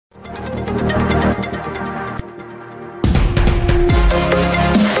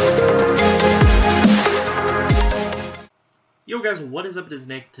Yo guys, what is up? It is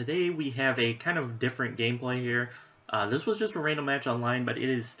Nick. Today we have a kind of different gameplay here. This was just a random match online, but it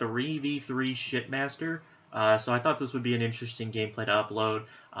is 3v3 Shipmaster. So I thought this would be an interesting gameplay to upload.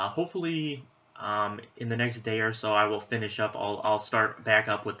 Hopefully, in the next day or so I will finish up. I'll start back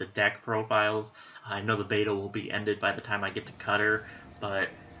up with the deck profiles. I know the beta will be ended by the time I get to Cutter, but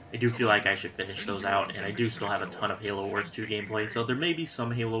I do feel like I should finish those out, and I do still have a ton of Halo Wars 2 gameplay, so there may be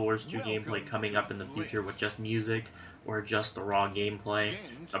some Halo Wars 2 gameplay coming up in the future with just music or just the raw gameplay.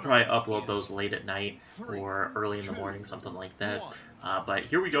 I'll probably upload those late at night or early in the morning, something like that. But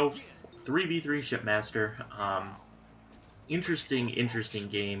here we go, 3v3 Shipmaster. Interesting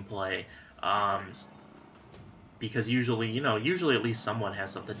gameplay. Because usually at least someone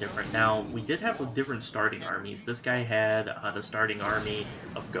has something different. Now, we did have different starting armies. This guy had the starting army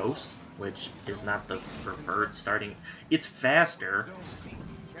of Ghosts, which is not the preferred starting. It's faster.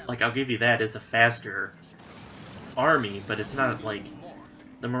 Like, I'll give you that. It's a faster army, but it's not like...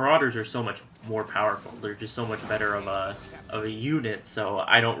 The Marauders are so much more powerful. They're just so much better of a unit, so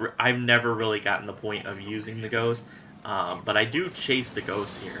I've never really gotten the point of using the Ghost. But I do chase the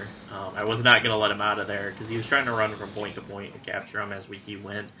Ghost here. I was not going to let him out of there, because he was trying to run from point to point and capture him as he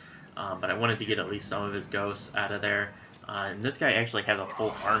went. But I wanted to get at least some of his Ghosts out of there. And this guy actually has a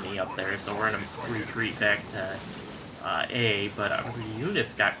full army up there, so we're going to retreat back to A, but our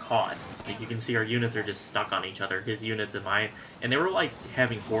units got caught. Like, you can see our units are just stuck on each other, his units and mine. And they were, like,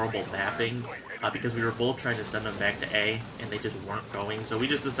 having horrible mapping, because we were both trying to send them back to A, and they just weren't going. So we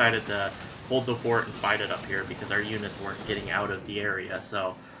just decided to hold the fort and fight it up here because our units weren't getting out of the area,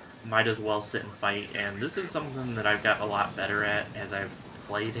 so might as well sit and fight. And this is something that I've got a lot better at as I've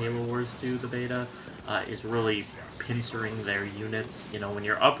played Halo Wars 2, the beta, is really pincering their units. You know, when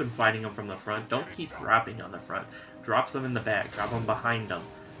you're up and fighting them from the front, don't keep dropping on the front. Drop them in the back, drop them behind them.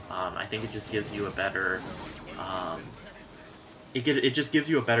 I think it just gives you a better, it just gives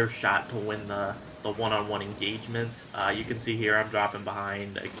you a better shot to win the one-on-one engagements. You can see here I'm dropping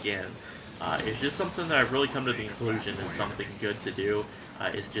behind again. It's just something that I've really come to the conclusion is something good to do,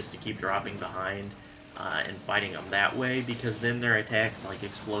 is just to keep dropping behind and fighting them that way, because then their attacks, like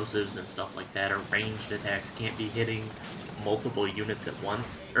explosives and stuff like that, or ranged attacks, can't be hitting multiple units at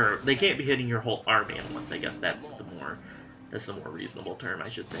once, or they can't be hitting your whole army at once. I guess that's the more reasonable term, I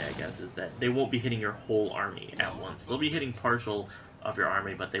should say, I guess, is that they won't be hitting your whole army at once. They'll be hitting partial of your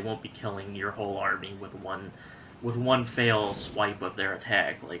army, but they won't be killing your whole army with one fail swipe of their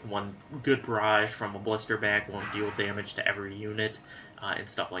attack. Like, one good barrage from a blister back won't deal damage to every unit, and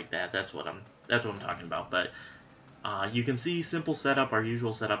stuff like that. That's what I'm talking about. But you can see simple setup, our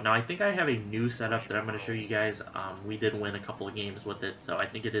usual setup. Now, I think I have a new setup that I'm going to show you guys. We did win a couple of games with it, so I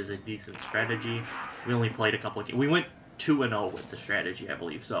think it is a decent strategy. We only played a couple of games. We went 2-0 with the strategy, I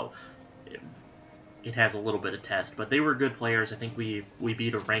believe, so it has a little bit of test, but they were good players. I think we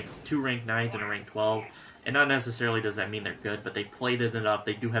beat two ranked 9s and a ranked 12, and not necessarily does that mean they're good, but they played it enough.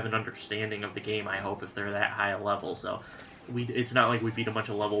 They do have an understanding of the game, I hope, if they're that high a level. So it's not like we beat a bunch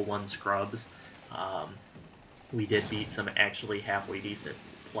of level 1 scrubs. We did beat some actually halfway decent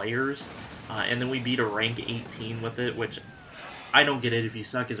players, and then we beat a rank 18 with it, which I don't get it. If you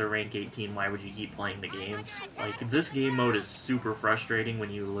suck as a rank 18, why would you keep playing the game? Like, this game mode is super frustrating when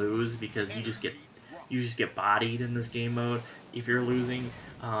you lose, because you just get bodied in this game mode if you're losing.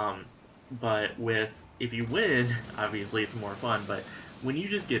 But if you win, obviously it's more fun, but when you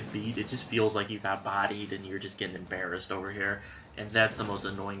just get beat, it just feels like you got bodied and you're just getting embarrassed over here. And that's the most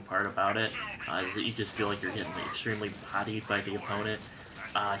annoying part about it, is that you just feel like you're getting extremely bodied by the opponent.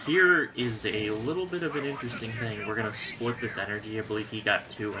 Here is a little bit of an interesting thing. We're going to split this energy. I believe he got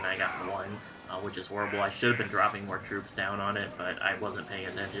 2 and I got 1, which is horrible. I should have been dropping more troops down on it, but I wasn't paying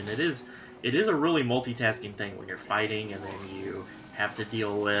attention. It is a really multitasking thing when you're fighting, and then you have to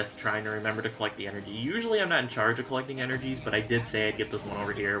deal with trying to remember to collect the energy. Usually I'm not in charge of collecting energies, but I did say I'd get this one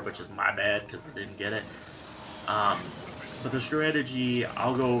over here, which is my bad because I didn't get it. But the strategy,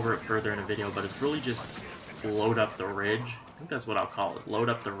 I'll go over it further in a video, but it's really just load up the ridge. I think that's what I'll call it. Load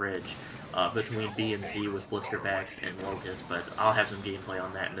up the ridge between B and C with blisterbacks and locusts, but I'll have some gameplay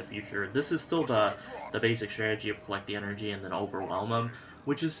on that in the future. This is still the basic strategy of collect the energy and then overwhelm them,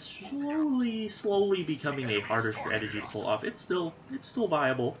 which is slowly becoming a harder strategy to pull off. It's still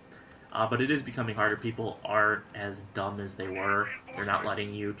viable, but it is becoming harder. People aren't as dumb as they were. They're not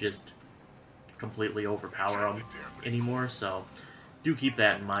letting you just completely overpower them anymore, so do keep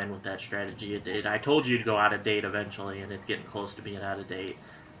that in mind with that strategy. I told you to go out of date eventually, and it's getting close to being out of date,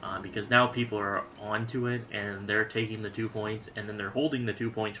 because now people are onto it, and they're taking the 2 points, and then they're holding the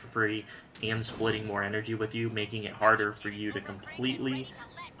 2 points for free, and splitting more energy with you, making it harder for you to completely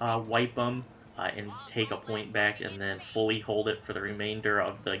wipe them and take a point back and then fully hold it for the remainder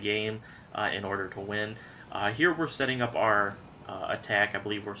of the game in order to win. Here we're setting up our attack. I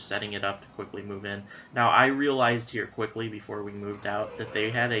believe we're setting it up to quickly move in. Now I realized here quickly before we moved out that they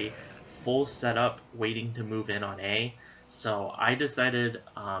had a full setup waiting to move in on A. So I decided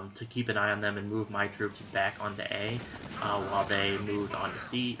to keep an eye on them and move my troops back onto A while they moved onto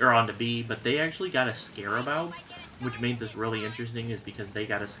C or onto B. But they actually got a scarab out, which made this really interesting, is because they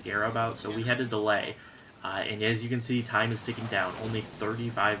got a scarab out, so we had to delay. And as you can see, time is ticking down. Only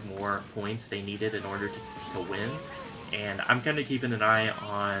 35 more points they needed in order to win. And I'm kind of keeping an eye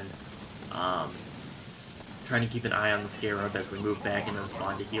on, trying to keep an eye on the scarab as we move back into the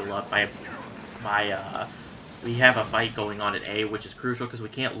spawn to heal up. We have a fight going on at A, which is crucial because we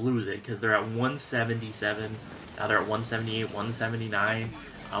can't lose it because they're at 177. Now they're at 178, 179.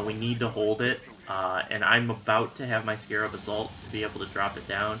 We need to hold it. And I'm about to have my Scarab Assault to be able to drop it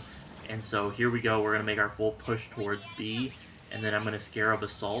down. And so here we go, we're going to make our full push towards B, and then I'm going to Scarab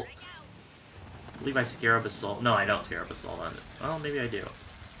Assault. I believe I Scarab Assault. No, I don't Scarab Assault on it. Well, maybe I do.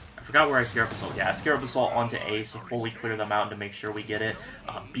 I forgot where I Scarab Assault. Yeah, I Scarab Assault onto A to fully clear them out and to make sure we get it.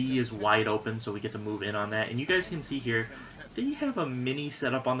 B is wide open, so we get to move in on that. And you guys can see here, they have a mini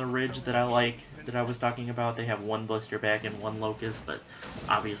setup on the ridge that I like, that I was talking about. They have one blister back and one locust, but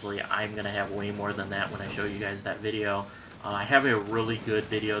obviously I'm going to have way more than that when I show you guys that video. I have a really good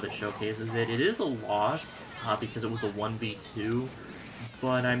video that showcases it. It is a loss because it was a 1v2,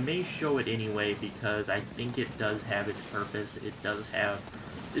 but I may show it anyway because I think it does have its purpose. It does have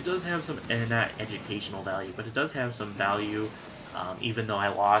some, not educational value, but it does have some value. Even though I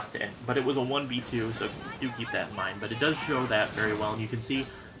lost, but it was a 1v2, so do keep that in mind. But it does show that very well, and you can see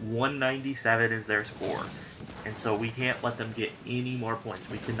 197 is their score. And so we can't let them get any more points.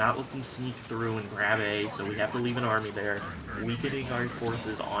 We cannot let them sneak through and grab A, so we have to leave an army there, weakening our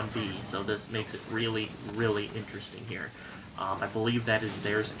forces on B. So this makes it really, really interesting here. I believe that is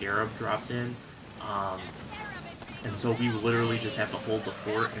their Scarab dropped in. And so we literally just have to hold the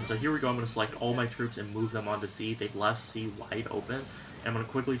fort. And so here we go, I'm going to select all my troops and move them onto C. They've left C wide open. And I'm going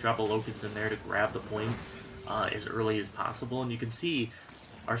to quickly drop a locust in there to grab the point as early as possible. And you can see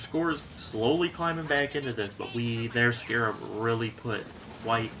our score is slowly climbing back into this, but their Scarab really put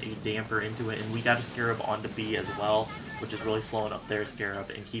quite a damper into it. And we got a Scarab onto B as well, which is really slowing up their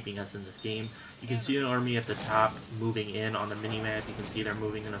Scarab and keeping us in this game. You can see an army at the top moving in on the mini-map. You can see they're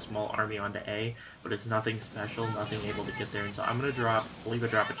moving in a small army onto A, but it's nothing special, nothing able to get there. And so I'm going to drop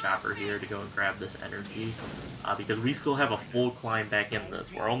a chopper here to go and grab this energy, because we still have a full climb back into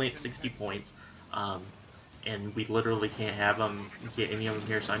this. We're only at 60 points, and we literally can't have them get any of them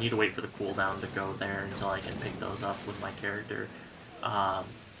here, so I need to wait for the cooldown to go there until I can pick those up with my character. I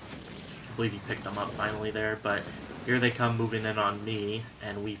believe he picked them up finally there, but here they come moving in on me,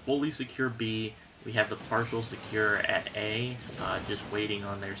 and we fully secure B. We have the partial secure at A, just waiting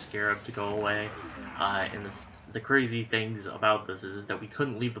on their Scarab to go away. And the crazy things about this is that we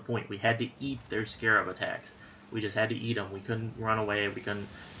couldn't leave the point. We had to eat their Scarab attacks. We just had to eat them. We couldn't run away. We couldn't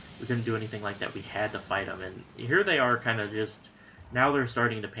do anything like that. We had to fight them. And here they are, kind of just now they're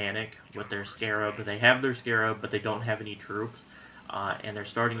starting to panic with their Scarab. They have their Scarab, but they don't have any troops, and they're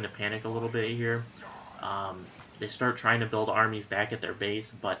starting to panic a little bit here. They start trying to build armies back at their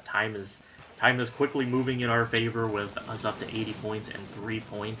base, but time is quickly moving in our favor with us up to 80 points and 3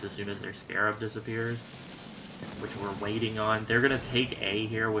 points as soon as their Scarab disappears, which we're waiting on. They're going to take A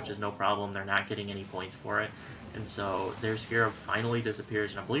here, which is no problem. They're not getting any points for it. And so their Scarab finally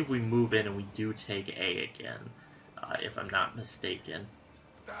disappears, and I believe we move in and we do take A again, if I'm not mistaken.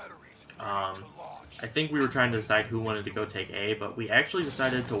 I think we were trying to decide who wanted to go take A, but we actually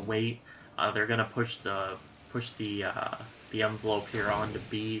decided to wait. They're going to push the envelope here onto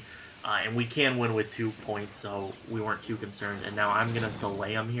B, and we can win with 2 points, so we weren't too concerned. And now I'm going to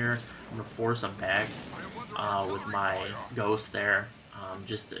delay them here. I'm going to force them back with my ghost there.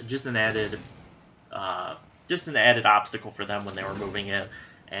 Just an added obstacle for them when they were moving in,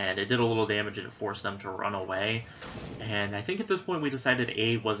 and it did a little damage and it forced them to run away. And I think at this point we decided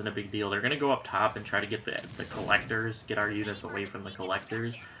A wasn't a big deal. They're going to go up top and try to get the collectors, get our units away from the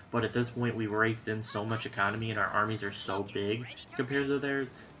collectors. But at this point we raked in so much economy and our armies are so big compared to theirs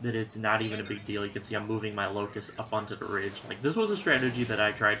that it's not even a big deal. You can see I'm moving my locust up onto the ridge. Like, this was a strategy that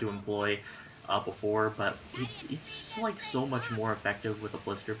I tried to employ before, but it's like so much more effective with a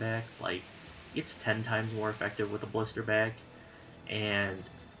blister back. Like, it's 10 times more effective with a blister back, and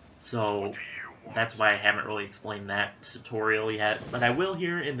so that's why I haven't really explained that tutorial yet, but I will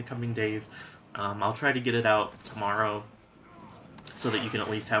here in the coming days. I'll try to get it out tomorrow so that you can at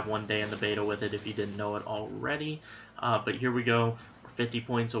least have one day in the beta with it if you didn't know it already. But here we go. We're 50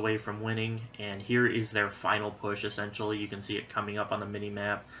 points away from winning, and here is their final push, essentially. You can see it coming up on the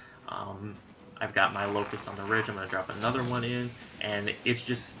mini-map. I've got my Locust on the ridge. I'm going to drop another one in, and it's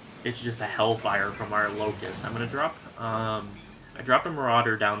just a hellfire from our Locust. I'm going to drop, I dropped a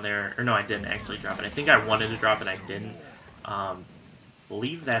Marauder down there, or no, I didn't actually drop it. I think I wanted to drop it, I didn't.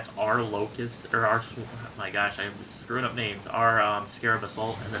 Believe that's our Locust, or our, oh my gosh, I'm screwing up names, our Scarab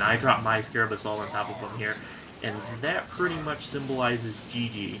Assault, and then I dropped my Scarab Assault on top of them here, and that pretty much symbolizes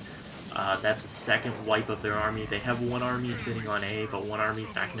GG. That's the second wipe of their army. They have one army sitting on A, but one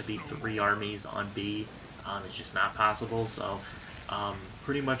army's not going to beat 3 armies on B. It's just not possible, so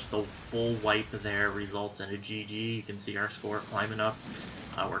pretty much the full wipe there results in a GG. You can see our score climbing up.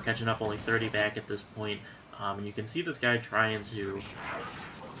 We're catching up only 30 back at this point. And you can see this guy trying to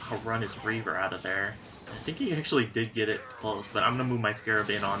run his Reaver out of there. I think he actually did get it close, but I'm going to move my Scarab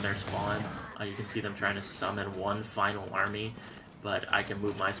in on their spawn. You can see them trying to summon one final army, but I can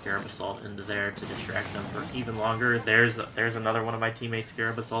move my Scarab Assault into there to distract them for even longer. There's another one of my teammates'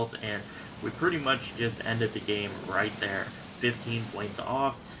 Scarab Assaults, and we pretty much just ended the game right there. 15 points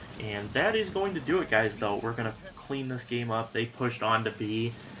off, and that is going to do it, guys, though. We're going to clean this game up. They pushed on to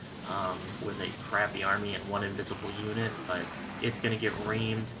B with a crappy army and one invisible unit, but it's going to get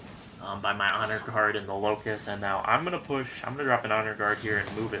reamed by my Honor Guard and the Locust, and now I'm going to drop an Honor Guard here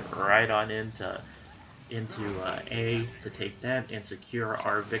and move it right on into A to take that and secure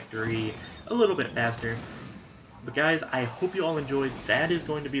our victory a little bit faster. But guys, I hope you all enjoyed. That is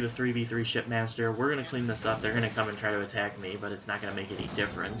going to be the 3v3 Shipmaster. We're going to clean this up. They're going to come and try to attack me, but it's not going to make any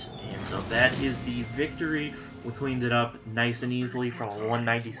difference. And so that is the victory. We cleaned it up nice and easily from a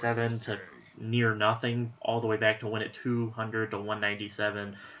 197 to near nothing, all the way back to win at 200 to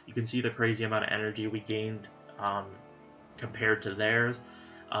 197. You can see the crazy amount of energy we gained compared to theirs.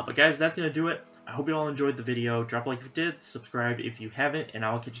 But guys, that's going to do it. I hope you all enjoyed the video. Drop a like if you did, subscribe if you haven't, and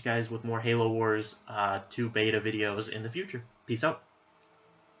I'll catch you guys with more Halo Wars 2 beta videos in the future. Peace out.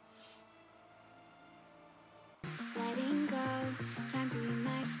 Letting go, times we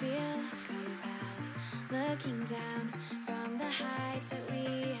might feel compelled, looking down from the heights that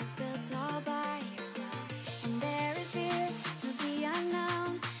we have built all by ourselves.